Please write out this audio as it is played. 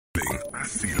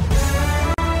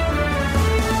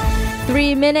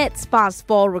3 minutes past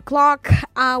 4 o'clock.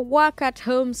 Are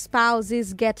work-at-home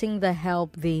spouses getting the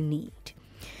help they need?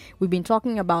 We've been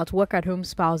talking about work-at-home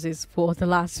spouses for the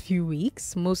last few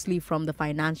weeks, mostly from the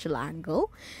financial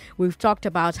angle. We've talked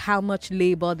about how much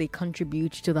labor they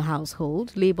contribute to the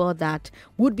household, labor that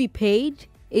would be paid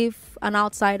if an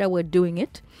outsider were doing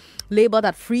it, labor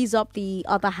that frees up the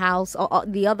other house or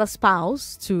the other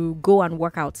spouse to go and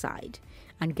work outside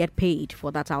and get paid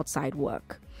for that outside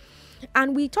work.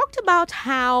 And we talked about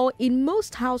how in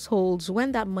most households,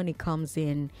 when that money comes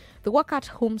in, the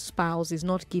work-at-home spouse is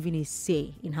not given a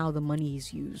say in how the money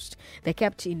is used. They're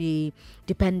kept in a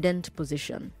dependent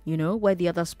position, where the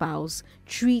other spouse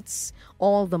treats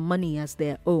all the money as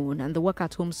their own, and the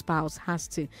work-at-home spouse has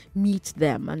to meet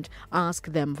them and ask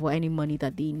them for any money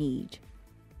that they need.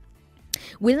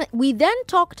 We then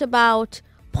talked about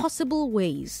possible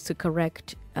ways to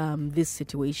correct this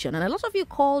situation, and a lot of you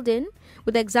called in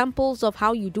with examples of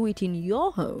how you do it in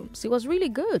your homes. It was really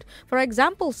good. For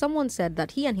example, someone said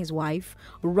that he and his wife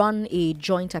run a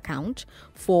joint account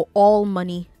for all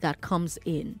money that comes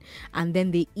in, and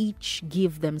then they each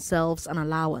give themselves an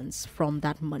allowance from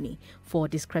that money for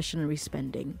discretionary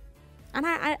spending. And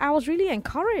I was really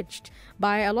encouraged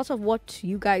by a lot of what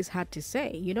you guys had to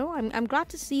say. I'm glad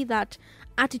to see that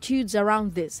attitudes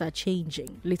around this are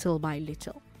changing little by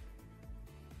little.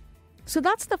 So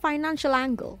that's the financial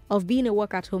angle of being a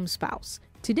work-at-home spouse.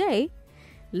 Today,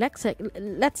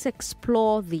 let's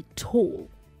explore the toll.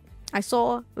 I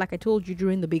saw, like I told you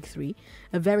during the Big Three,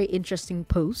 a very interesting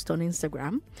post on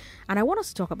Instagram, and I want us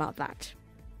to talk about that.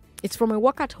 It's from a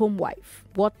work-at-home wife,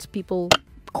 what people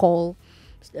call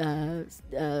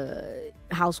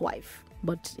housewife.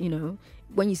 But,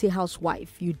 when you say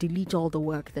housewife, you delete all the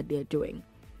work that they're doing.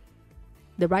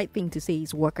 The right thing to say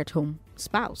is work-at-home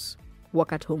spouse,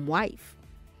 work-at-home wife.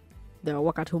 There are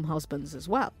work-at-home husbands as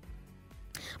well.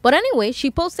 But anyway,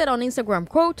 she posted on Instagram,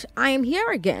 quote, "I am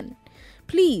here again.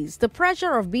 Please, the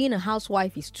pressure of being a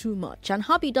housewife is too much, and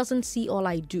hubby doesn't see all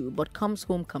I do but comes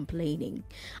home complaining.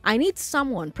 I need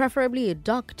someone, preferably a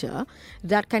doctor,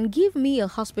 that can give me a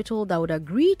hospital that would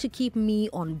agree to keep me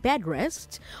on bed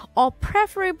rest, or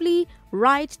preferably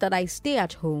write that I stay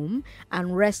at home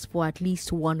and rest for at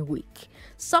least 1 week.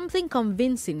 Something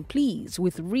convincing, please,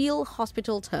 with real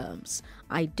hospital terms.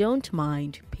 I don't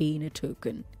mind paying a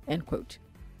token." End quote.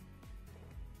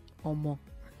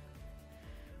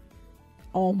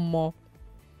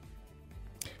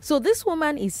 So this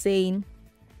woman is saying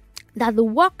that the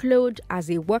workload as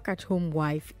a work-at-home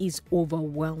wife is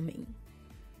overwhelming,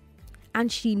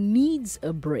 and she needs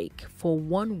a break for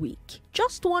 1 week,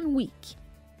 just 1 week.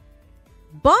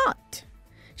 But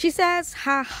she says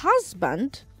her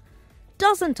husband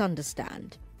doesn't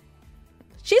understand.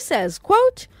 She says,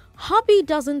 quote, "Hubby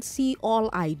doesn't see all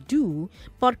I do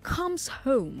but comes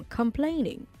home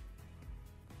complaining."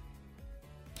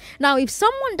 Now, if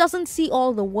someone doesn't see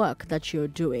all the work that you're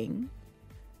doing,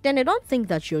 then they don't think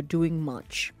that you're doing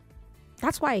much.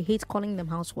 That's why I hate calling them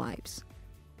housewives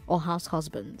or house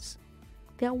husbands.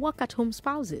 They're work-at-home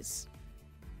spouses.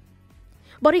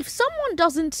 But if someone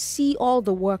doesn't see all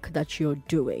the work that you're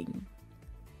doing,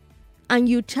 and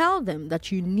you tell them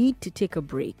that you need to take a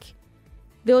break,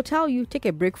 they'll tell you, take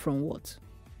a break from what?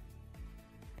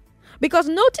 Because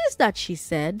notice that she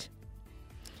said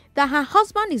that her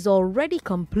husband is already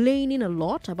complaining a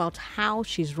lot about how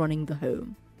she's running the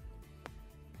home.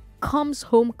 Comes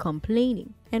home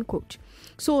complaining, end quote.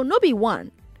 So no be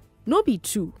one, no be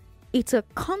two. It's a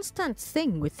constant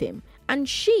thing with him. And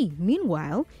she,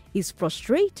 meanwhile, is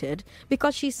frustrated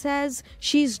because she says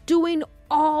she's doing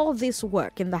all this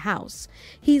work in the house.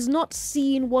 He's not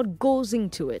seeing what goes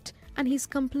into it, and he's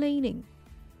complaining.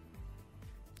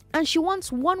 And she wants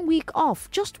 1 week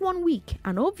off, just 1 week.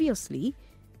 And obviously,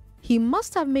 he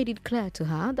must have made it clear to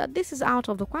her that this is out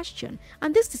of the question.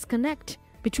 And this disconnect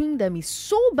between them is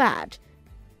so bad.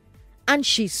 And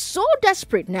she's so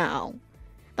desperate now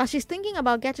that she's thinking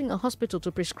about getting a hospital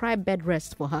to prescribe bed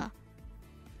rest for her.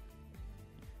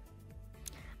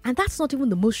 And that's not even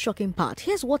the most shocking part.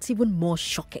 Here's what's even more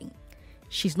shocking.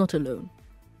 She's not alone.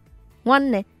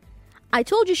 One, I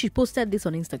told you she posted this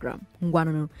on Instagram.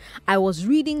 I was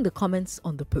reading the comments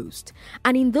on the post.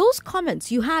 And in those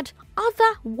comments, you had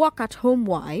other work-at-home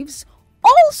wives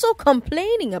also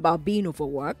complaining about being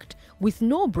overworked with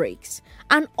no breaks,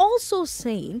 and also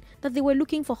saying that they were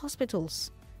looking for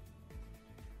hospitals.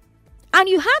 And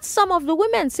you had some of the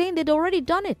women saying they'd already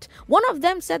done it. One of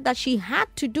them said that she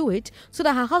had to do it so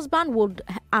that her husband would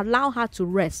allow her to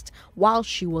rest while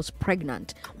she was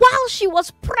pregnant. While she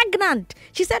was pregnant!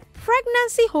 She said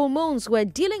pregnancy hormones were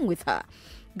dealing with her.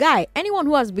 Guy, anyone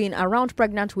who has been around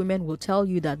pregnant women will tell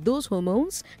you that those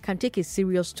hormones can take a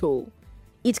serious toll.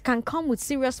 It can come with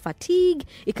serious fatigue.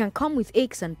 It can come with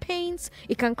aches and pains.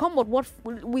 It can come with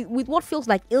what feels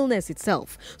like illness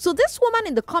itself. So this woman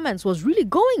in the comments was really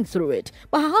going through it,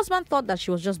 but her husband thought that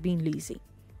she was just being lazy.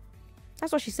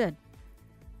 That's what she said.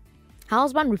 Her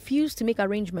husband refused to make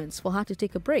arrangements for her to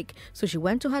take a break, so she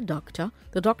went to her doctor.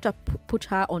 The doctor put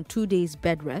her on 2 days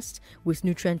bed rest with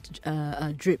nutrient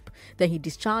drip. Then he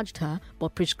discharged her,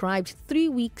 but prescribed 3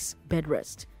 weeks bed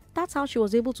rest. That's how she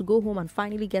was able to go home and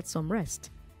finally get some rest.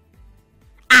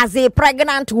 As a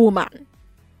pregnant woman.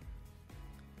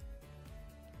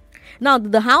 Now,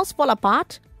 did the house fall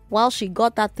apart while she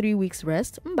got that 3 weeks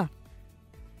rest? Mba.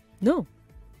 No.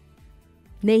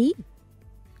 Nay.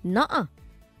 Nuh-uh.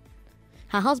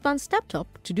 Her husband stepped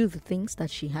up to do the things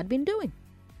that she had been doing.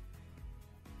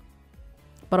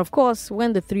 But of course,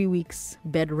 when the 3 weeks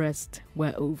bed rest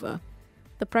were over,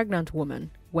 the pregnant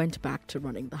woman went back to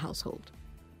running the household.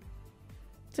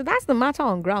 So that's the matter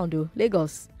on ground, though.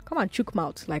 Lagos, come and chook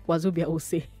mouth, like Wazobia will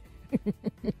say.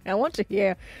 I want to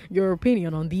hear your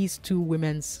opinion on these two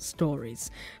women's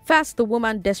stories. First, the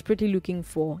woman desperately looking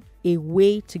for a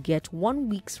way to get 1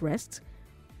 week's rest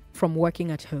from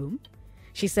working at home.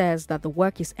 She says that the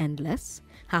work is endless.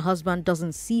 Her husband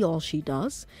doesn't see all she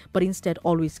does, but instead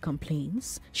always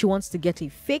complains. She wants to get a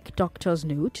fake doctor's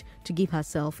note to give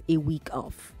herself a week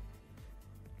off.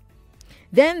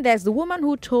 Then there's the woman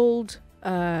who told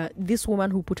this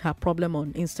woman who put her problem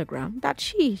on Instagram that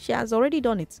she has already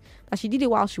done it, that she did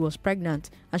it while she was pregnant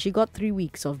and she got 3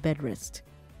 weeks of bed rest.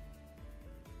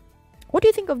 What do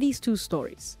you think of these two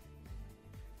stories?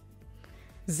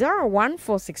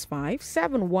 01465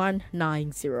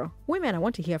 7190. Women, I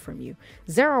want to hear from you.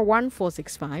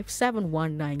 01465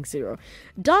 7190.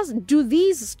 Do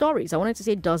these stories, I wanted to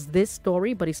say does this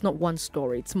story, but it's not one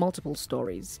story, it's multiple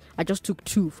stories. I just took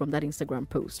two from that Instagram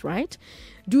post, right?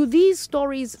 Do these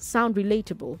stories sound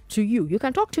relatable to you? You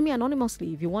can talk to me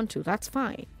anonymously if you want to, that's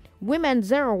fine. Women,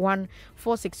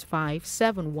 01465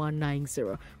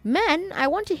 7190. Men, I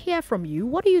want to hear from you.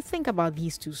 What do you think about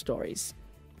these two stories?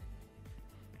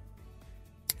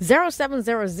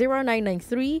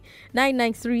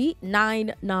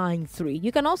 0700-993-993.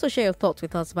 You can also share your thoughts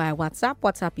with us via WhatsApp.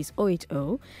 WhatsApp is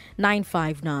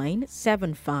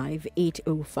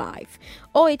 080-959-75805.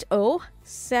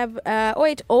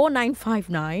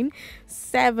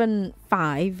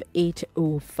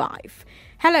 080-959-75805.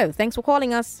 Hello, thanks for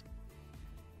calling us.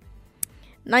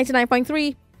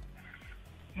 99.3.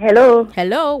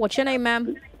 Hello, what's your name,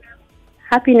 ma'am?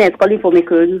 Happiness calling for me.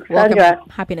 Sandra.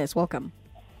 Happiness, welcome.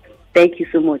 Thank you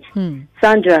so much.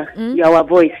 Sandra, you are our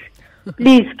voice.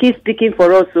 Please keep speaking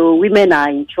for us, so women are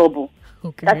in trouble.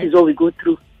 Okay. That is what we go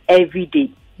through every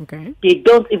day. Okay. They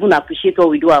don't even appreciate what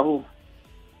we do at home.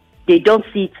 They don't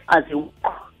see it as a work.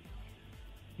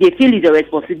 They feel it's a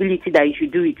responsibility that you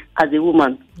should do it as a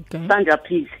woman. Okay. Sandra,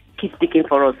 please keep speaking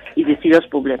for us. It's a serious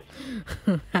problem.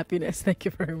 Happiness, thank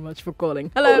you very much for calling.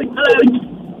 Hello.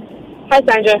 Hi,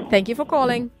 Sandra. Thank you for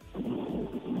calling.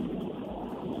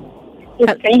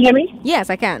 Yes, can you hear me?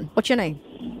 Yes, I can. What's your name?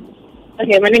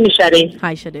 Okay, my name is Shade.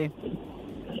 Hi, Shade.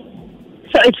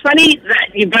 So it's funny that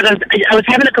you brought us. I was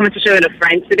having a conversation with a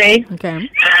friend today. Okay.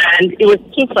 And it was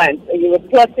two friends. And we were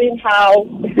plotting how,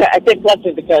 I say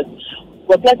plotting because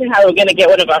we're plotting how we're going to get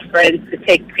one of our friends to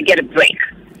get a break.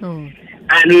 Oh.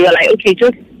 And we were like, okay,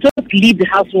 just leave the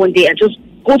house one day and just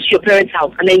go to your parents'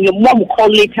 house. And then your mom will call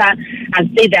later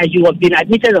and say that you have been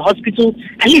admitted to the hospital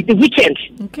and leave the weekend.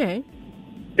 Okay.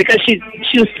 Because she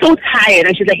was so tired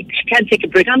and she's like, she can't take a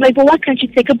break. I'm like, but why can't you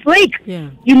take a break? Yeah.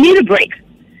 You need a break.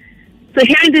 So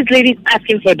hearing this lady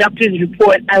asking for a doctor's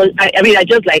report, I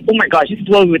just like, oh my gosh, this is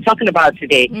what we were talking about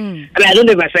today. I mean, I don't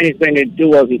know if my friend is going to do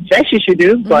what we said she should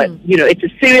do, but, you know, it's a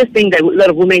serious thing that a lot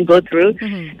of women go through,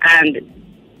 and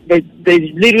there's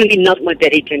literally not much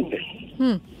that they can do.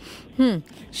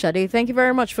 Shade, thank you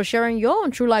very much for sharing your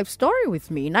own true life story with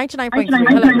me. 99.3.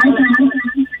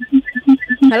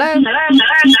 Hello.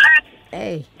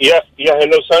 Hey. Yeah,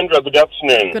 hello, Sandra. Good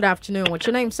afternoon. Good afternoon. What's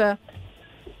your name, sir?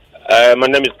 My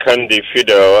name is Candy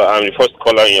Fidel. I'm the first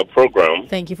caller in your program.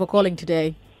 Thank you for calling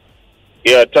today.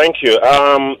 Yeah, thank you.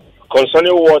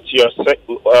 Concerning what you're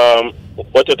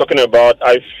talking about,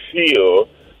 I feel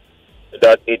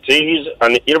that it is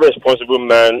an irresponsible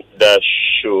man that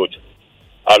should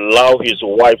allow his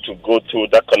wife to go through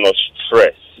that kind of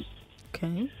stress.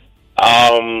 Okay.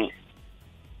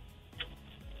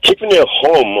 Keeping a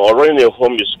home or running a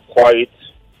home is quite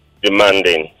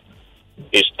demanding.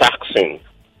 It's taxing.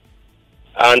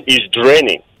 And it's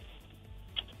draining.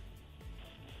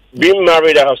 Being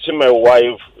married, I have seen my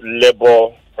wife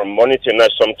labor from morning till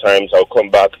night. Sometimes I'll come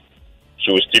back.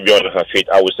 She will still be on her feet.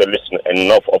 I will say, listen,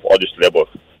 enough of all this labor.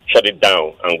 Shut it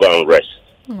down and go and rest.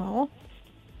 Oh.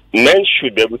 Men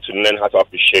should be able to learn how to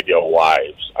appreciate their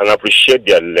wives and appreciate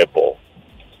their labor.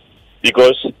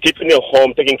 Because keeping a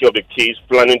home, taking care of the kids,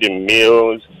 planning the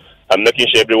meals, and making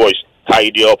sure everyone is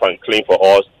tidy up and clean for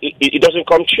us, it doesn't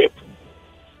come cheap.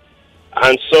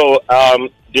 And so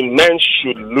the men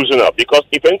should loosen up, because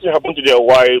if anything happens to their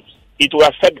wives, it will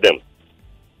affect them.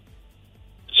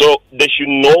 So they should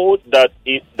know that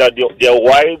their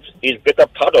wives is better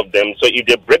part of them. So if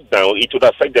they break down, it would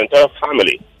affect the entire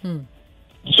family.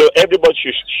 So everybody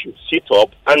should sit up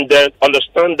and then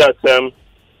understand that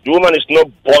the woman is not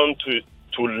born to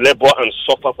labor and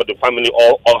suffer for the family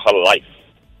all her life.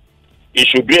 It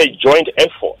should be a joint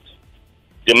effort.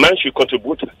 The man should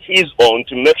contribute his own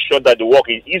to make sure that the work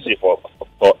is easy for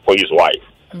his wife.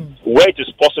 Where it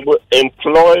is possible,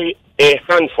 employ a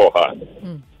hand for her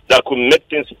that could make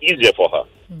things easier for her.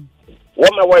 When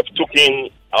my wife took in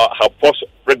her post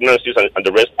pregnancies and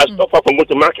the rest, I stopped her from going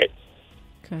to market.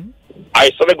 Okay. I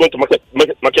started going to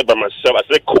market by myself. I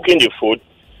started cooking the food,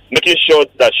 making sure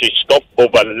that she stopped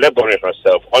over laboring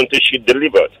herself until she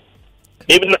delivered.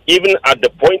 Even at the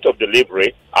point of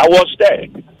delivery, I was there,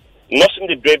 nursing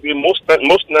the baby. Most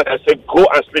nights I said, go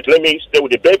and sleep. Let me stay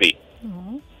with the baby.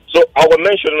 So our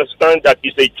men should understand that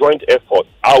it's a joint effort.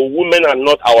 Our women are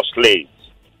not our slaves.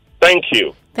 Thank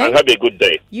you, and have a good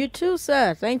day. You too,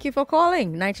 sir. Thank you for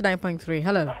calling. 99.3.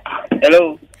 Hello.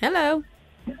 Hello. Hello.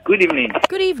 Good evening.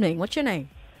 Good evening. What's your name?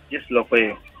 Yes,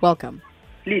 Lokoye. Welcome.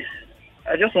 Please,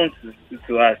 I just want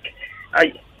to ask,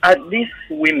 are these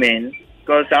women,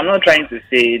 because I'm not trying to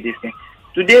say this thing,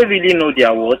 do they really know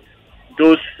their worth?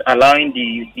 Those allowing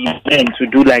the men to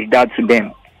do like that to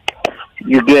them?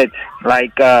 You get,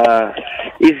 like,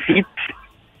 is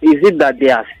it that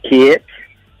they are scared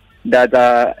that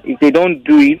if they don't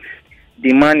do it,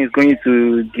 the man is going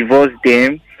to divorce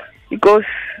them? Because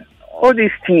all these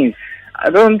things,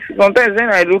 sometimes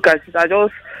when I look at it, I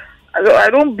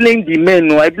don't blame the men,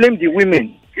 no, I blame the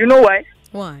women. You know why?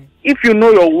 Why? If you know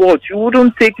your worth, you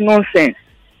wouldn't take nonsense.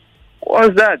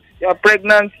 What's that? You're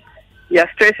pregnant, you're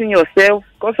stressing yourself,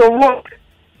 because of what?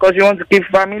 Because you want to keep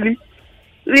family?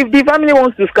 If the family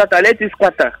wants to scatter, let it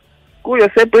scatter. Go your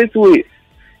separate ways.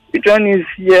 Which one is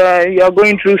you are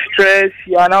going through stress,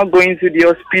 you are now going to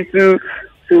the hospital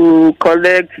to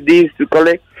collect this, to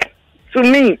collect. To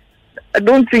me, I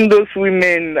don't think those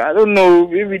women, I don't know,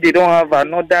 maybe they don't have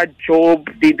another job,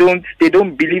 they don't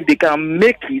believe they can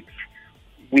make it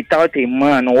without a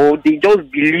man, or they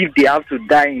just believe they have to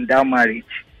die in that marriage.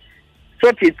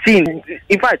 Such a thing.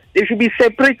 In fact, they should be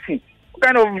separating. What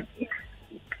kind of,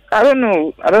 I don't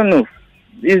know.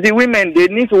 It's the women, they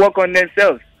need to work on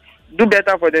themselves. Do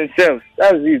better for themselves.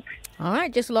 That's it. All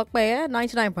right, just lock by air.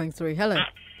 99.3. Hello.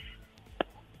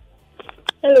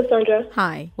 Hello, Sandra.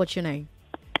 Hi. What's your name?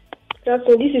 This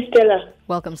is Stella.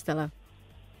 Welcome, Stella.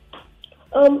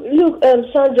 Look,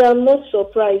 Sandra, I'm not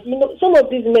surprised. You know, some of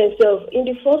these men, in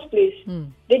the first place,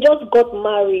 they just got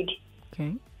married.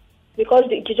 Okay. Because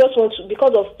they just want to,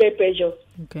 because of peer pressure.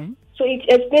 Okay. So it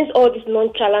explains all this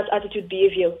nonchalant attitude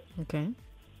behavior. Okay.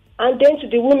 And then to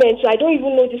the women, so I don't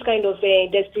even know this kind of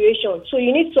desperation. So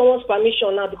you need someone's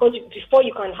permission now, because before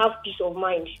you can have peace of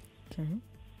mind. Okay.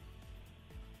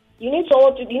 You need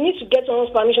to get someone's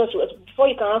permission before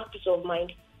you can have peace of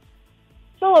mind.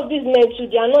 Some of these men too,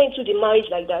 they are not into the marriage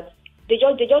like that. They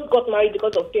just got married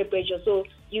because of peer pressure. So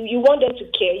you want them to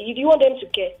care. You want them to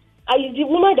care. Is the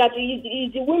women that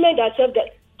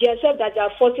they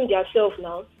are forcing themselves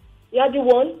now? You are the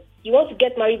one. You want to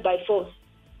get married by force.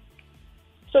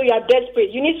 So you are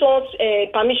desperate. You need someone's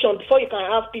permission before you can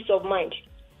have peace of mind.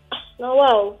 Now,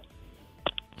 wow.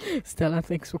 Stella,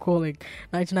 thanks for calling.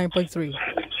 99.3.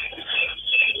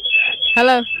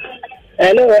 Hello.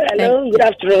 Hello. Good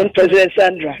afternoon, President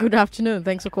Sandra. Good afternoon.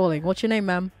 Thanks for calling. What's your name,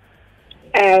 ma'am?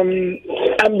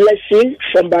 I'm Blessing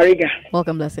from Bariga.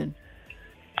 Welcome, Blessing.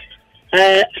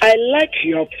 I like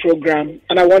your program,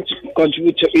 and I want to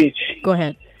contribute to it. Go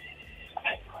ahead.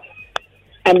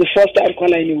 I'm the first time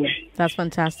caller anyway. That's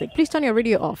fantastic. Please turn your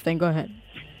radio off, then go ahead.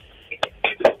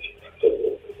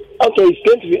 Okay, it's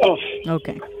going to be off.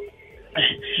 Okay.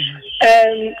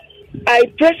 I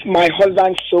praise my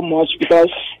husband so much because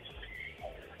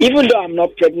even though I'm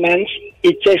not pregnant,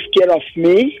 he takes care of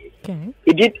me. Okay.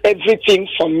 He did everything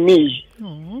for me.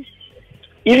 Aww.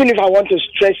 Even if I want to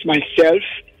stress myself,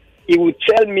 he would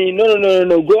tell me,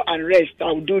 no, go and rest.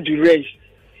 I'll do the rest.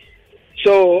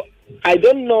 So I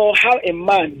don't know how a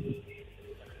man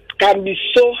can be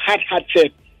so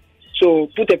hard-hearted to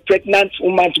put a pregnant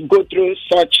woman to go through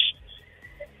such.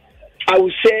 I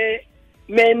would say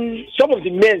some of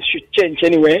the men should change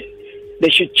anyway. They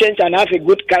should change and have a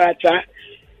good character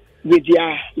with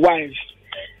their wives.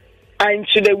 And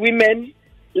to the women,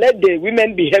 let the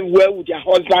women behave well with their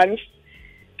husbands,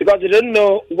 because they don't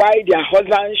know why their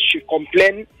husbands should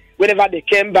complain whenever they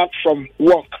came back from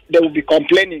work. They will be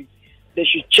complaining. They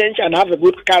should change and have a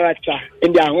good character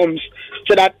in their homes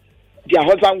so that their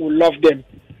husband will love them.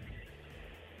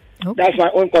 Okay. That's my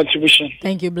own contribution.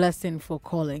 Thank you, Blessing, for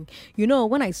calling. You know,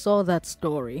 when I saw that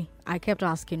story, I kept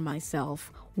asking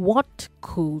myself, what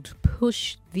could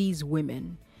push these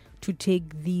women to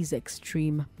take these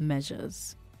extreme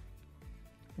measures?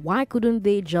 Why couldn't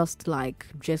they just, like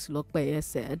Jesse Lokbeye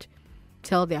said,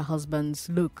 tell their husbands,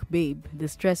 look, babe, the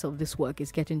stress of this work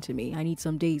is getting to me. I need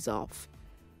some days off.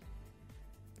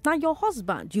 Now, your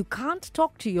husband, you can't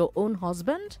talk to your own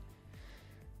husband?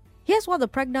 Here's what the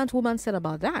pregnant woman said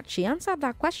about that. She answered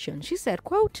that question. She said,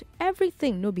 quote,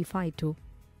 everything no be fight too.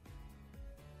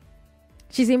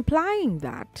 She's implying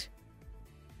that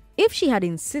if she had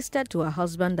insisted to her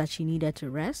husband that she needed to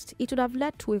rest, it would have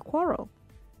led to a quarrel.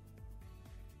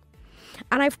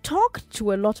 And I've talked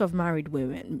to a lot of married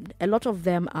women. A lot of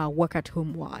them are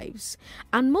work-at-home wives.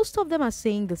 And most of them are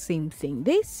saying the same thing.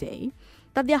 They say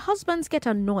that their husbands get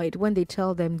annoyed when they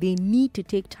tell them they need to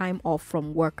take time off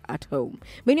from work at home.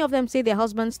 Many of them say their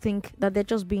husbands think that they're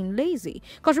just being lazy.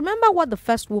 Because remember what the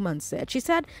first woman said. She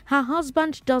said her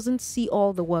husband doesn't see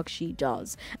all the work she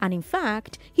does. And in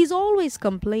fact, he's always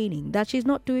complaining that she's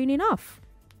not doing enough.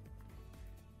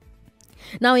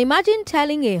 Now imagine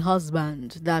telling a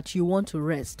husband that you want to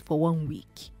rest for 1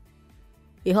 week.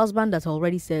 A husband that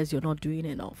already says you're not doing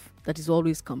enough, that is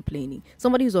always complaining.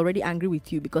 Somebody who's already angry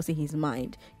with you because in his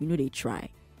mind, you know they try.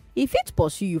 If it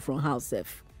pursue you from house,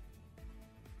 F.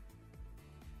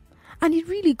 And it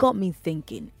really got me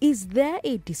thinking, is there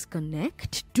a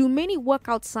disconnect? Do many work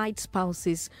outside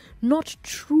spouses not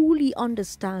truly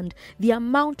understand the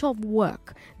amount of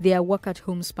work their work at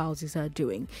home spouses are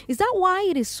doing? Is that why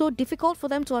it is so difficult for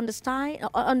them to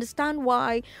understand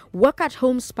why work at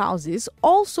home spouses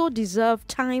also deserve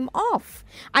time off?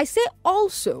 I say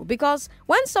also because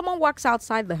when someone works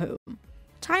outside the home,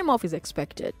 time off is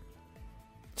expected.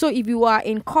 So if you are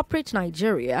in corporate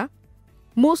Nigeria,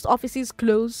 most offices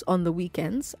close on the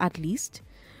weekends, at least.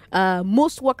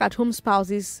 Most work-at-home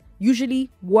spouses usually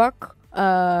work.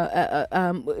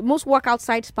 Most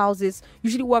work-outside spouses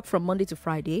usually work from Monday to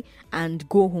Friday and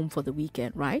go home for the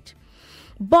weekend, right?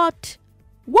 But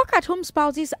work-at-home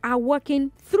spouses are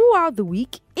working throughout the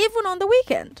week, even on the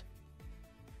weekend.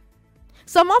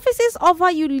 Some offices offer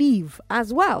you leave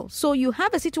as well. So you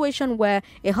have a situation where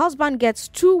a husband gets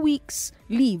 2 weeks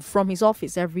leave from his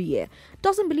office every year.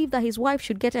 Doesn't believe that his wife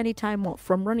should get any time off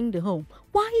from running the home.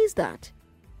 Why is that?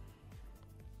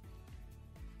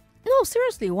 No,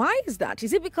 seriously, why is that?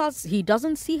 Is it because he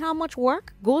doesn't see how much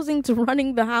work goes into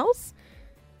running the house?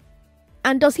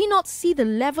 And does he not see the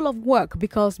level of work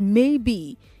because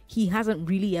maybe he hasn't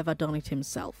really ever done it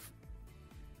himself?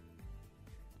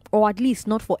 Or at least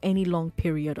not for any long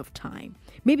period of time.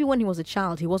 Maybe when he was a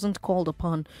child, he wasn't called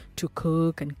upon to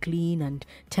cook and clean and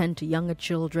tend to younger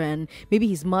children. Maybe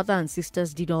his mother and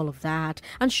sisters did all of that.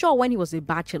 And sure, when he was a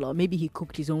bachelor, maybe he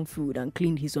cooked his own food and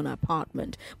cleaned his own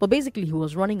apartment. But basically, he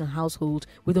was running a household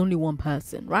with only one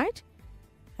person, right?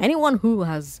 Anyone who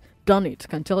has done it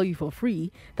can tell you for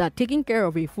free that taking care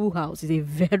of a full house is a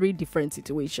very different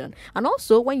situation. And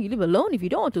also, when you live alone, if you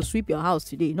don't want to sweep your house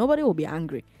today, nobody will be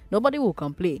angry. Nobody will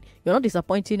complain. You're not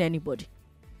disappointing anybody.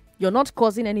 You're not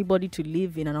causing anybody to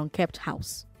live in an unkept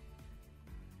house.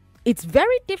 It's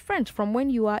very different from when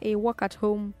you are a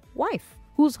work-at-home wife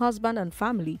whose husband and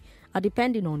family are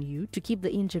depending on you to keep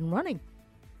the engine running.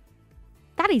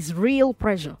 That is real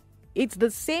pressure. It's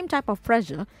the same type of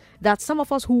pressure that some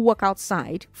of us who work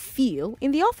outside feel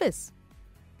in the office.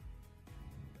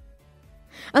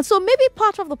 And so maybe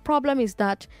part of the problem is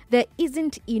that there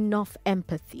isn't enough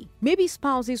empathy. Maybe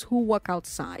spouses who work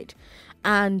outside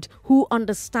and who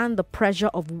understand the pressure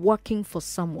of working for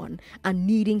someone and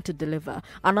needing to deliver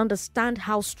and understand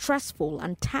how stressful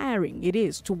and tiring it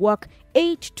is to work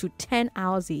 8 to 10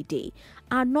 hours a day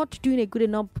are not doing a good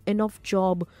enough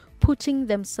job putting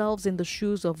themselves in the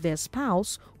shoes of their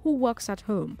spouse who works at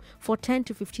home for 10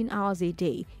 to 15 hours a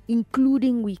day,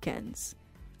 including weekends,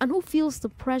 and who feels the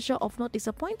pressure of not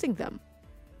disappointing them.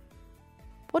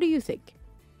 What do you think?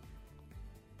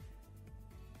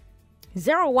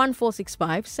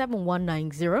 01465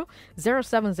 7190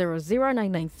 0700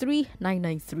 993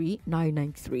 993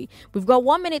 993. We've got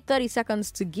 1 minute 30 seconds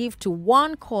to give to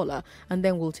one caller and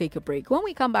then we'll take a break. When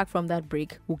we come back from that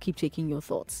break, we'll keep taking your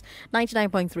thoughts.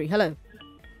 99.3, hello.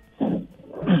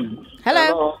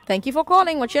 Hello. Thank you for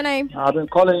calling. What's your name? I've been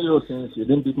calling you since you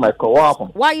didn't pick my call. What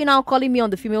happened? Why are you now calling me on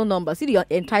the female number? See the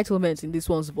entitlement in this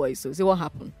one's voice. So see what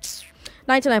happened.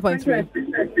 99.3.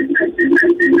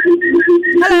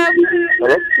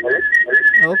 Hello.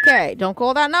 Okay, don't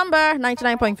call that number.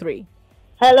 99.3.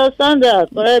 Hello, Sandra.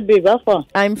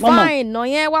 I'm fine. No,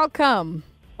 yeah, welcome.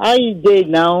 How you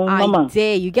doing now, Mama? I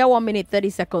dare. You get 1 minute 30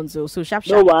 seconds, so sharp.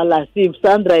 No, well, see,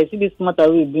 Sandra, I see this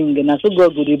matter we bring, and I so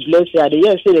God will bless you. The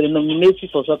year say they nominate you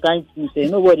for some kind of thing. Say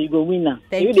nobody go winner.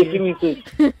 Thank you. They feel me so.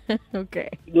 Okay.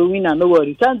 Go winner, no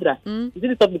worry. Sandra, you see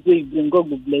this topic where you bring, God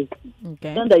will bless you.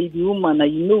 Okay. Sandra, you be woman,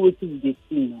 and you know what you dey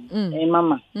see now. Hey,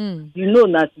 Mama, you know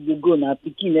that you go now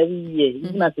picking every year.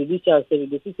 Even as a rich house, they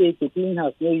say to clean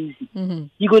house no easy.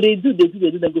 You go they do, they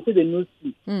go say they no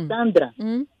see. Sandra.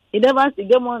 He never see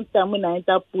get one time when I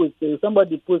enter post,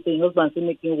 somebody post saying husband say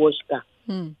making wash car.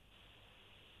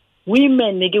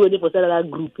 Women they get ready for that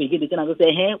group again. They can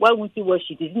say, "Hey, why won't you wash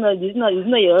it? It's not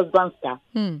your husband's car."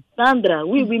 Sandra,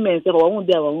 we women say, "I won't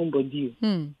do our own body."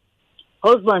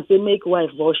 Husband say make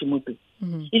wife wash motor.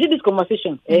 You see this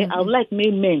conversation? I would like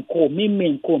men call.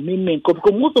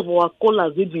 Because most of our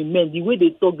callers will be men. The way they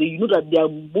talk, you know that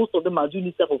most of them are doing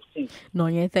this type of thing. No,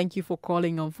 yeah, thank you for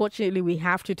calling. Unfortunately, we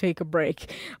have to take a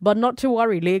break. But not to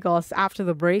worry, Lagos. After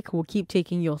the break, we'll keep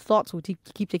taking your thoughts. We'll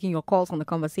keep taking your calls on the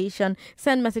conversation.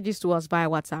 Send messages to us via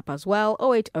WhatsApp as well.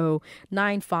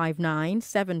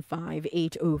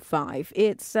 080-959-75805.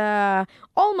 It's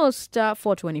almost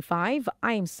 4:25.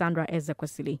 I'm Sandra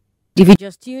Ezekwesili. If you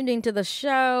just tuned into the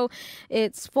show,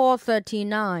 it's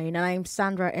 4:39 and I'm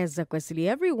Sandra Ezekwesili.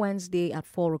 Every Wednesday at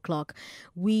 4 o'clock,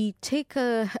 we take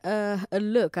a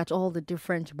look at all the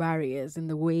different barriers in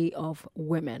the way of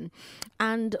women.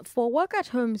 And for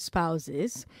work-at-home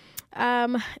spouses,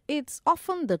 it's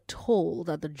often the toll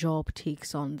that the job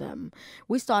takes on them.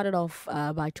 We started off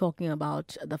by talking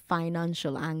about the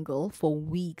financial angle for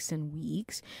weeks and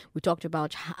weeks. We talked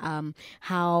about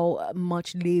how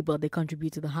much labor they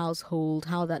contribute to the household,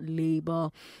 how that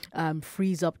labor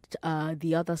frees up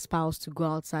the other spouse to go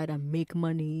outside and make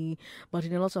money. But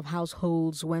in a lot of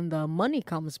households, when the money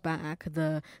comes back,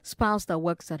 the spouse that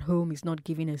works at home is not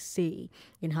given a say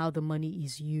in how the money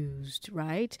is used,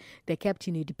 right? They're kept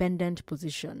in a dependent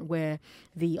position where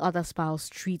the other spouse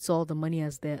treats all the money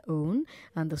as their own,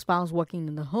 and the spouse working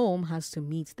in the home has to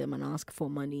meet them and ask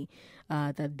for money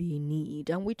that they need.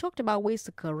 And we talked about ways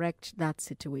to correct that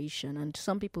situation. And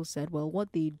some people said, well,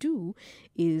 what they do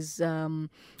is, they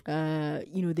run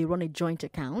a joint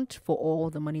account for all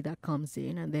the money that comes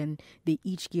in, and then they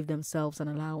each give themselves an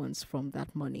allowance from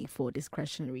that money for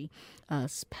discretionary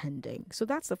spending. So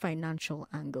that's the financial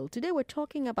angle. Today we're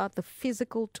talking about the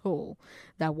physical toll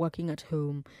that working at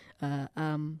home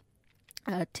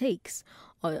takes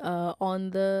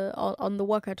on the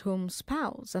work at home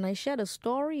spouse. And I shared a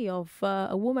story of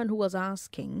a woman who was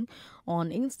asking on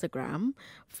Instagram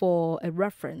for a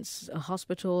reference, a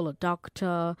hospital, a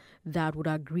doctor that would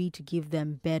agree to give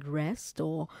them bed rest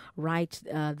or write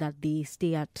that they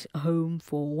stay at home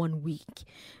for 1 week.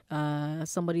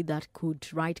 Somebody that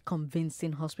could write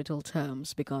convincing hospital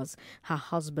terms, because her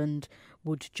husband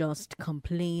would just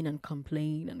complain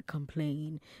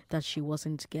that she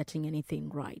wasn't getting anything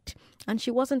right. And she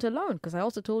wasn't alone, because I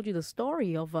also told you the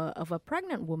story of a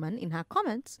pregnant woman in her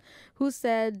comments who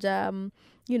said,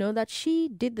 that she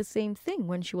did the same thing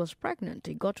when she was pregnant.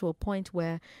 It got to a point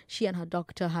where she and her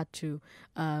doctor had to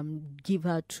give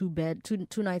her two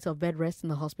nights of bed rest in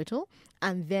the hospital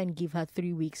and then give her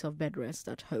 3 weeks of bed rest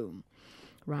at home.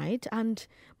 Right? And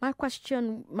my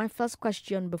first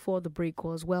question before the break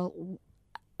was, well,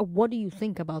 what do you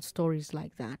think about stories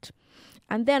like that?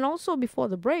 And then also before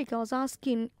the break, I was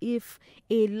asking if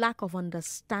a lack of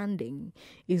understanding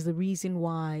is the reason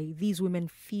why these women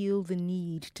feel the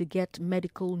need to get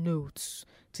medical notes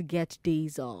to get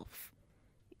days off.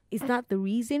 Is that the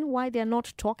reason why they're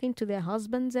not talking to their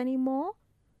husbands anymore?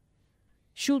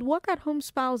 Should work-at-home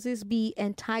spouses be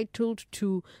entitled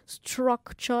to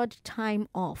structured time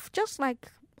off, just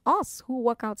like us who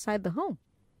work outside the home?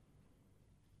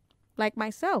 Like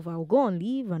myself, I will go on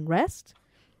leave and rest.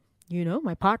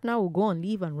 My partner will go on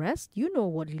leave and rest. You know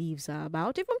what leaves are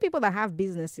about. Even people that have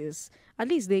businesses, at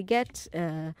least they get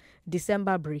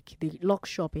December break. They lock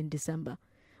shop in December.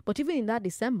 But even in that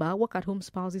December, work-at-home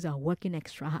spouses are working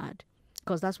extra hard,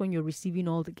 because that's when you're receiving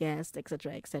all the guests,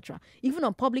 etc., etc. Even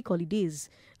on public holidays,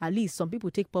 at least some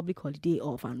people take public holiday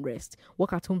off and rest.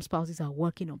 Work-at-home spouses are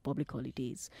working on public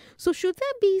holidays. So should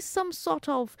there be some sort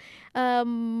of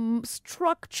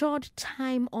structured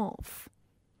time off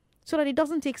so that it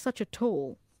doesn't take such a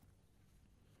toll?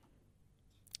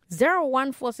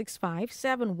 01465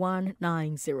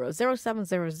 7190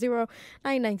 0700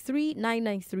 993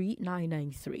 993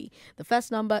 993. The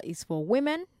first number is for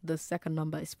women, the second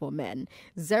number is for men.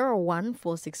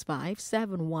 01465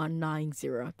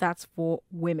 7190. That's for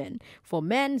women. For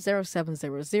men,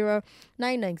 0700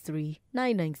 993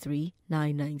 993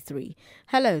 993.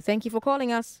 Hello, thank you for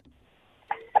calling us.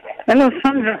 Hello,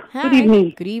 Sandra. Hi. Good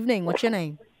evening. Good evening. What's your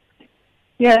name?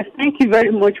 Yes, thank you very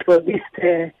much for this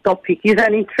topic. It's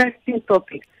an interesting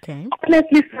topic. Okay.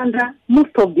 Honestly, Sandra,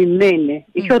 most of the men,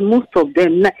 in short, most of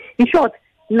them, in short,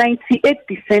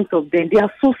 98% of them, they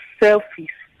are so selfish,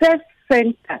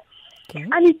 self-centered. Okay.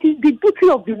 And it is the duty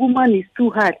of the woman is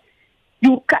too hard.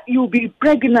 You'll be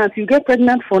pregnant, you get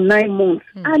pregnant for 9 months.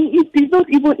 And it is not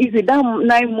even easy. That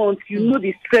 9 months, you know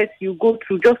the stress you go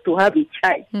through just to have a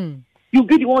child. You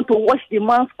be the one to wash the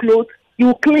man's clothes,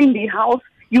 you clean the house,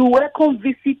 you welcome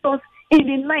visitors. In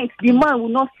the night, the man will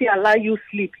not still allow you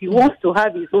sleep. He wants to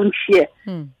have his own share.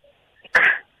 And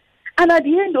at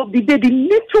the end of the day, the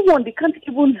little one, they can't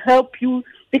even help you.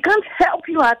 They can't help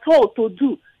you at all to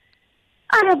do.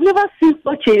 I have never seen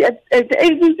such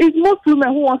it's most women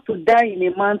who want to die in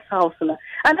a man's house. And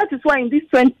that is why in this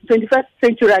 21st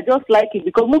century, I just like it,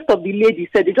 because most of the ladies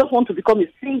said they just want to become a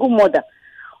single mother.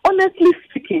 Honestly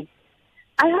speaking,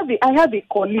 I have a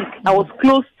colleague. I was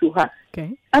close to her.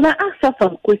 Okay. And I asked her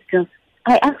some questions.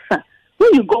 I asked her,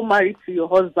 when you got married to your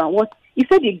husband, what? He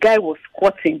said the guy was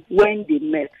squatting when they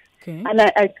met. Okay. And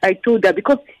I told her,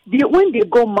 because when they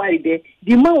got married,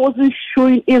 the man wasn't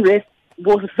showing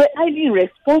was highly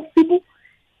irresponsible.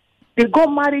 They got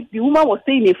married, the woman was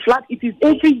staying in a flat. It is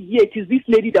every year, it is this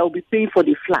lady that will be paying for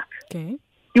the flat. Okay.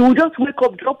 He will just wake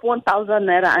up, drop 1,000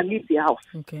 naira and leave the house.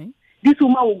 Okay. This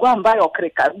woman will go and buy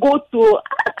okreka, go to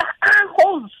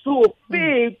also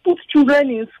pay, put children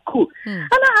in school. And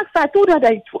I told her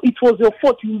that it was your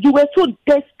fault. You were so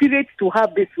desperate to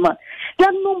have this man.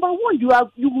 Then number one, you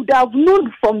would have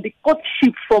known from the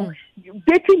courtship, from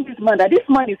dating this man, that this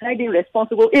man is highly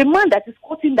responsible. A man that is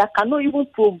courting that cannot even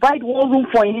provide one room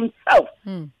for himself.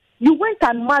 You went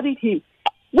and married him.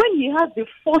 When he has the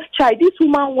first child, this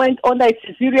woman went under a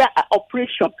cesarean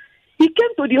operation. He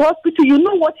came to the hospital. You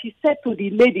know what he said to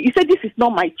the lady? He said, "This is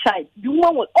not my child." The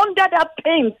woman was under that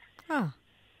pain.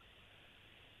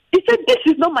 He said, "This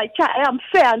is not my child. I am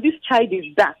fair and this child is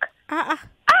dark."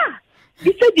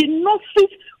 He said the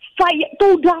nurses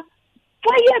told her,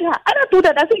 fired her. And I told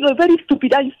her, I said, "You're very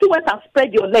stupid. And you still went and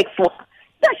spread your leg for her."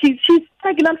 That she's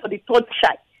pregnant for the third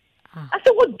child. I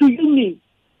said, "What do you mean?"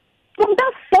 From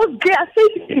that first day, I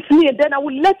said, "It's me," and then I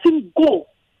will let him go.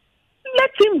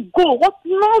 Let him go. What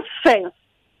nonsense.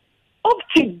 Up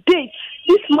to date,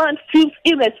 this man feels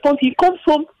irresponsible. He comes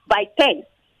home by 10.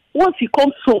 Once he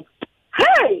comes home,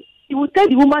 hey, he will tell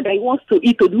the woman that he wants to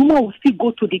eat, or the woman will still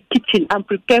go to the kitchen and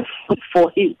prepare food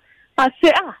for him. I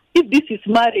say, if this is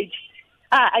marriage,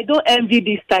 I don't envy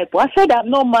this type. I said I'm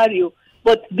not married,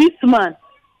 but this man,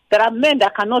 there are men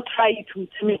that cannot try it with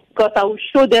me, because I will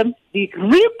show them the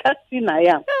real person I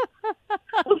am.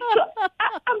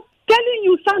 I'm telling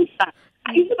you, Sandra,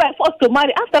 is it by force to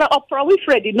marry? After Oprah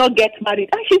Winfrey did not get married,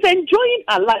 and she's enjoying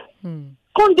her life.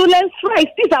 Condolence Rice,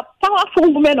 these are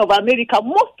powerful women of America.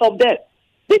 Most of them,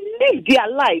 they live their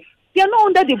life. They are not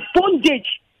under the bondage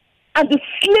and the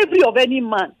slavery of any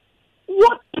man.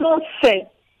 What nonsense.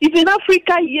 If in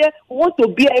Africa here, we want to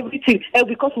bear everything,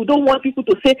 because we don't want people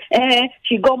to say,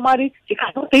 she got married, she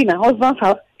cannot stay in her husband's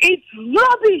house. It's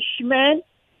rubbish, man.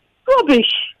 Rubbish.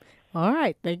 All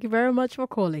right. Thank you very much for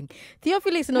calling.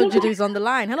 Theophilus Nojudu is on the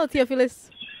line. Hello,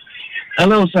 Theophilus.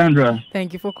 Hello, Sandra.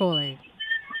 Thank you for calling.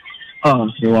 Oh,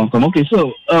 you're welcome. Okay,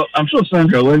 so I'm sure,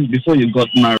 Sandra, before you got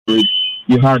married,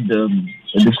 you had a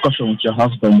discussion with your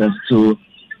husband as to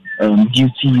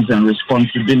duties and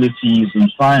responsibilities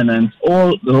in finance,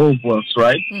 the whole works,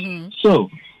 right? So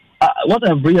what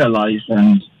I've realized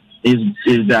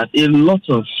is that a lot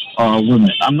of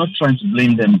women, I'm not trying to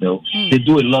blame them though, they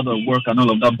do a lot of work and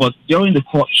all of that, but during the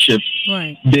courtship,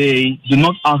 they do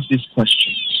not ask these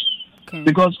questions. Okay.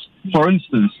 Because, for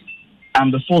instance, I'm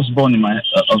the firstborn of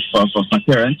my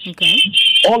parents. Okay.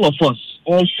 All of us,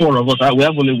 all four of us, we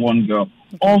have only one girl.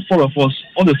 Okay. All four of us,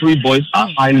 all the three boys are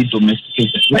highly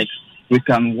domesticated. Like, we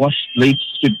can wash plates,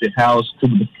 sweep the house,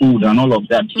 cook the food, and all of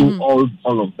that. Do all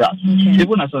of that. Okay.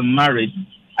 Even as I'm married,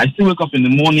 I still wake up in the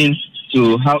morning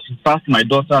to bath my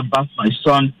daughter, bath my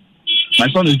son. My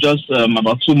son is just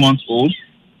about 2 months old.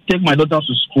 Take my daughter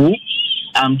to school.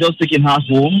 I'm just taking her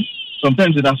home.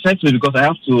 Sometimes it affects me because I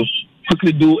have to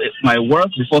quickly do my work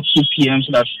before 2 p.m.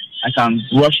 so that I can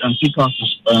rush and pick her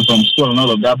from school and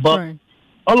all of that. But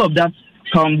all of that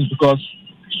comes because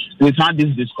we've had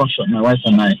this discussion, my wife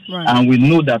and I, and we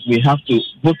know that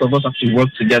both of us have to work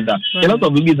together. A lot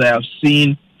of babies I have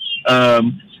seen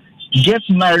get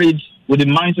married with the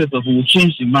mindset of we will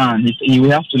change the man. He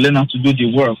will have to learn how to do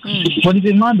the work. But if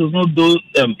a man does not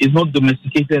is not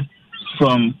domesticated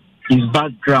from his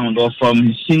background or from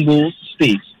his single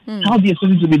state, how do you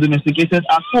expect him to be domesticated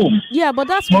at home? Yeah, but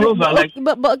that's moreover,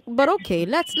 but okay.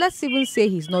 Let's even say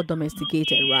he's not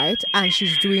domesticated, right? And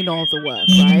she's doing all the work,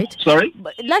 right? Sorry.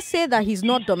 But let's say that he's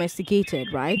not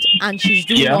domesticated, right? And she's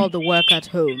doing all the work at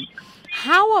home.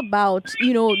 How about,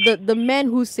 the men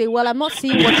who say, well, I'm not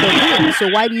seeing what you're doing, so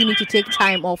why do you need to take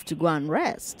time off to go and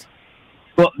rest?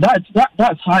 Well, that's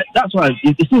why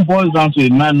it still boils down to a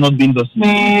man not being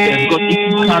domesticated.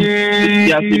 Because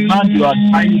if as a man you are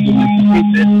highly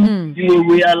domesticated, you will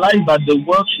realize that the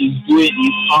work she's doing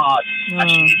is hard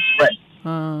and she needs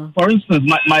rest. For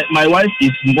instance, my wife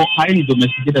is more highly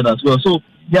domesticated as well. So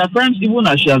there are times, even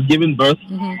as she has given birth,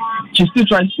 she still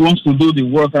wants to do the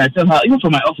work. And I tell her, even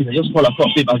from my office, I just call her,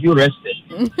 babe, have you rested?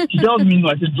 She tells me, no.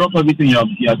 I said, drop everything you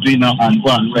are doing now and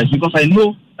go and rest. Because I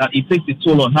know that it takes a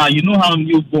toll on her. You know how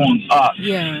newborns are.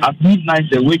 Yeah. At midnight,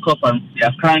 they wake up and they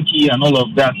are cranky and all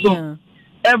of that. So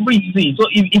everything. So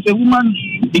if a woman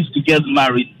is to get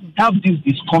married, have this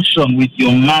discussion with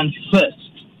your man first.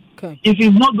 Okay. If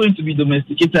he's not going to be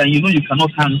domesticated and you know you cannot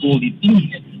handle it,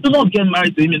 please do not get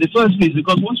married to him in the first place,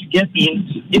 because once you get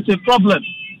in, it's a problem.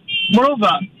 Moreover,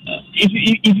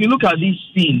 if you look at this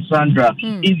thing, Sandra,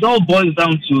 it all boils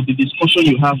down to the discussion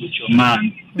you have with your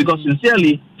man. Because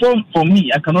sincerely, for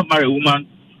me, I cannot marry a woman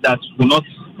that will not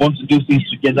want to do things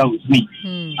together with me.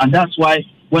 And that's why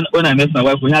when I met my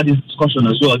wife, we had this discussion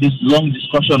as well, this long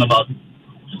discussion about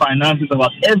finances,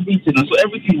 about everything. And so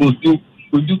everything we'll do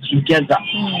together.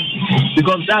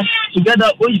 Because that's together,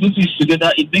 when you do things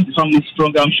together, it makes the family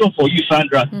stronger. I'm sure for you,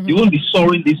 Sandra, you won't be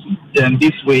soaring this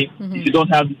way if you don't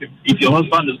have, if your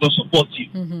husband does not support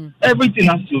you. Everything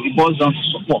it boils down to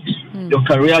support. Your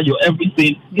career, your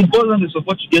everything, it boils down to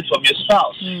support you get from your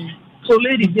spouse. So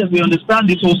ladies, yes, we understand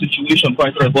this whole situation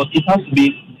quite right, but it has to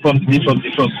be from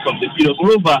the period.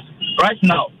 Moreover, right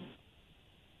now,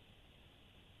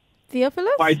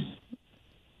 Theophilus?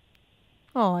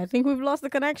 Oh, I think we've lost the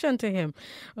connection to him.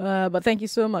 But thank you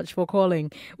so much for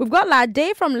calling. We've got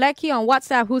Lade from Lekki on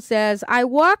WhatsApp who says, I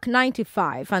work 9 to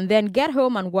 5 and then get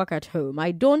home and work at home.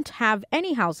 I don't have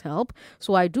any house help,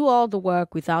 so I do all the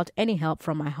work without any help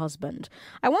from my husband.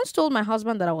 I once told my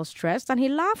husband that I was stressed and he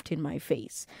laughed in my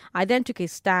face. I then took a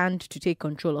stand to take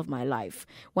control of my life.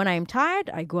 When I am tired,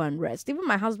 I go and rest. Even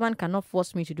my husband cannot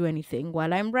force me to do anything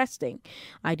while I'm resting.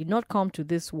 I did not come to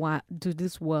this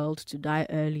world to die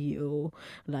early. Oh.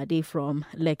 Ladi from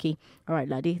Lekki. All right,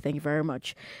 Ladi, thank you very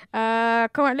much.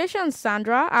 Congratulations,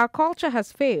 Sandra. Our culture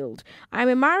has failed.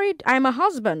 I'm a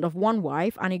husband of one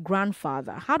wife and a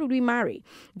grandfather. How do we marry?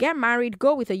 Get married,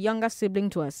 go with a younger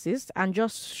sibling to assist, and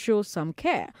just show some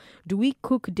care. Do we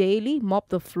cook daily, mop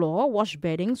the floor, wash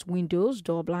beddings, windows,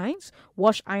 door blinds,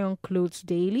 wash iron clothes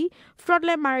daily?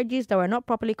 Fraudulent marriages that were not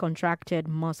properly contracted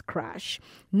must crash.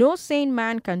 No sane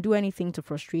man can do anything to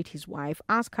frustrate his wife.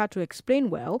 Ask her to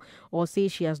explain well or say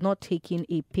she has not taken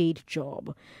a paid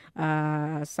job.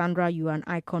 Sandra, you are an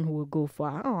icon who will go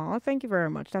far. Oh, thank you very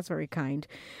much. That's very kind.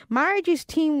 Marriage is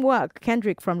teamwork,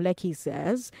 Kendrick from Lekki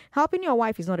says. Helping your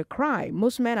wife is not a crime.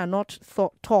 Most men are not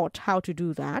taught how to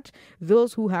do that.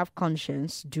 Those who have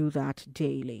conscience do that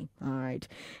daily. All right.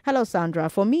 Hello, Sandra.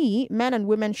 For me, men and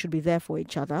women should be there for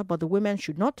each other, but the women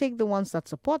should not take the ones that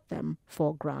support them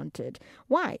for granted.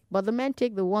 Why? But the men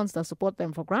take the ones that support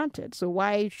them for granted. So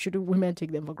why should women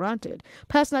take them for granted?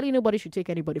 Personally, nobody should take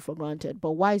anybody for granted.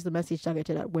 But why is the message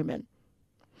targeted at women?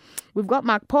 We've got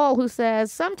Mark Paul who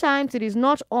says, sometimes it is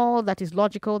not all that is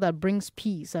logical that brings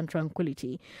peace and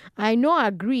tranquility. I know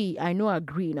agree.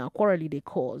 Now, quarrel they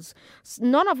cause.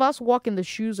 None of us walk in the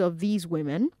shoes of these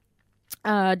women.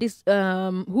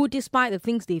 Who, despite the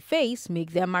things they face,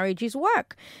 make their marriages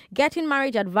work. Getting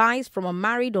marriage advice from a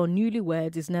married or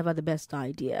newlyweds is never the best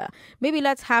idea. Maybe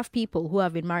let's have people who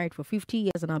have been married for 50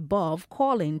 years and above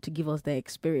call in to give us their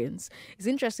experience. It's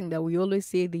interesting that we always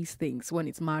say these things when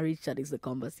it's marriage that is the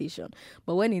conversation.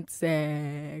 But when it's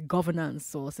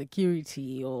governance or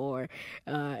security or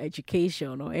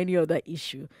education or any other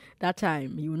issue, that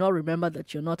time you will not remember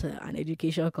that you're not an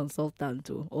education consultant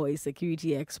or a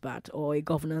security expert or a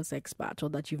governance expert, or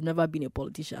that you've never been a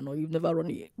politician or you've never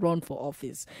run for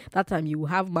office. That time you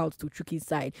have mouth to chook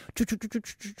inside.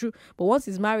 But once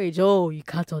it's marriage, you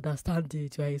can't understand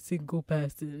it. You're a single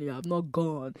person. You have not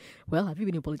gone. Well, have you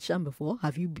been a politician before?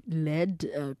 Have you led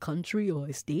a country or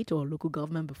a state or local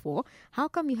government before? How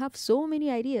come you have so many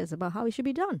ideas about how it should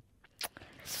be done?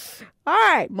 All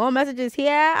right, more messages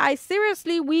here. I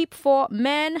seriously weep for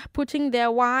men putting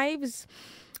their wives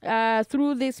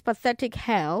through this pathetic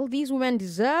hell. These women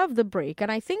deserve the break,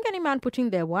 and I think any man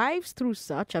putting their wives through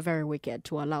such are very wicked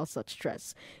to allow such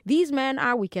stress. These men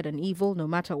are wicked and evil no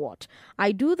matter what.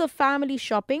 I do the family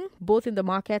shopping, both in the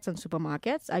markets and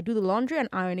supermarkets. I do the laundry and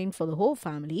ironing for the whole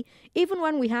family, even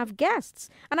when we have guests,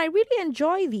 and I really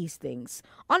enjoy these things.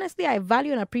 Honestly, I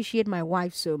value and appreciate my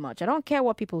wife so much. I don't care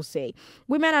what people say.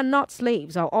 Women are not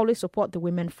slaves. I'll always support the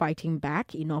women fighting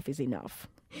back. Enough is enough.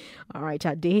 All right,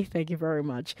 Ade, thank you very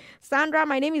much. Sandra,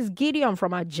 my name is Gideon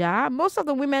from Aja. Most of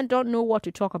the women don't know what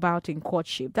to talk about in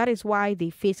courtship. That is why they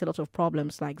face a lot of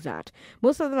problems like that.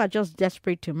 Most of them are just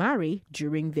desperate to marry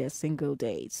during their single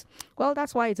days. Well,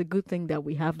 that's why it's a good thing that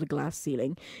we have the glass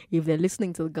ceiling. If they're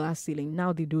listening to the glass ceiling,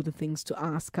 now they do the things to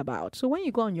ask about. So when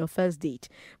you go on your first date,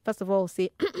 first of all, say,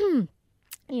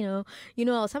 I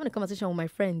was having a conversation with my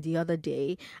friend the other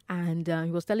day, and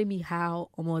he was telling me how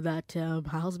that her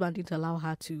husband didn't allow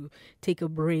her to take a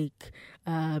break,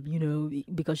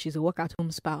 because she's a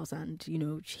work-at-home spouse, and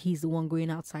he's the one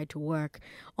going outside to work.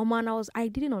 Man, I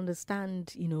didn't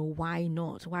understand, why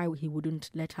he wouldn't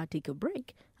let her take a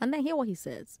break. And then hear what he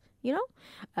says.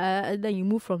 And then you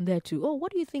move from there to,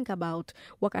 what do you think about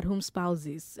work-at-home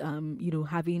spouses,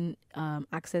 having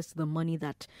access to the money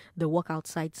that the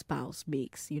work-outside spouse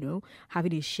makes,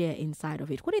 having a share inside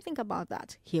of it. What do you think about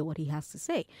that? Hear what he has to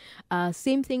say.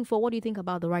 Same thing for what do you think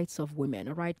about the rights of women,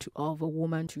 a right of a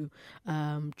woman to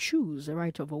choose, a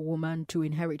right of a woman to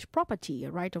inherit property,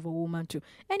 a right of a woman to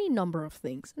any number of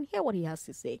things. And hear what he has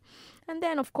to say. And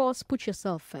then, of course, put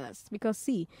yourself first. Because,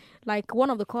 see, like one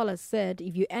of the callers said,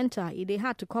 if you enter, they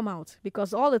had to come out,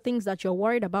 because all the things that you're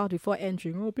worried about before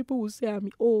entering, people will say I'm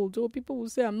old, people will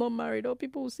say I'm not married,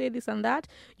 people will say this and that,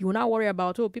 you will not worry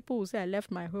about, people will say I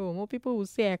left my home, people will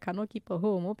say I cannot keep a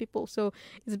home, so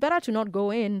it's better to not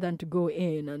go in than to go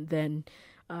in and then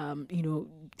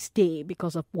stay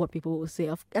because of what people will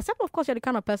say. Except, of course, you're the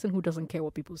kind of person who doesn't care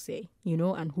what people say,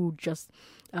 and who just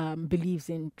believes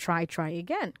in try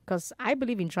again. Because I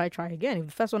believe in try again. If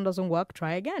the first one doesn't work,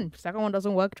 try again. If the second one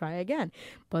doesn't work, try again.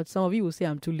 But some of you will say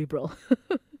I'm too liberal.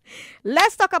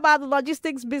 Let's talk about the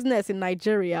logistics business in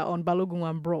Nigeria on Balogun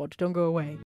and Broad. Don't go away.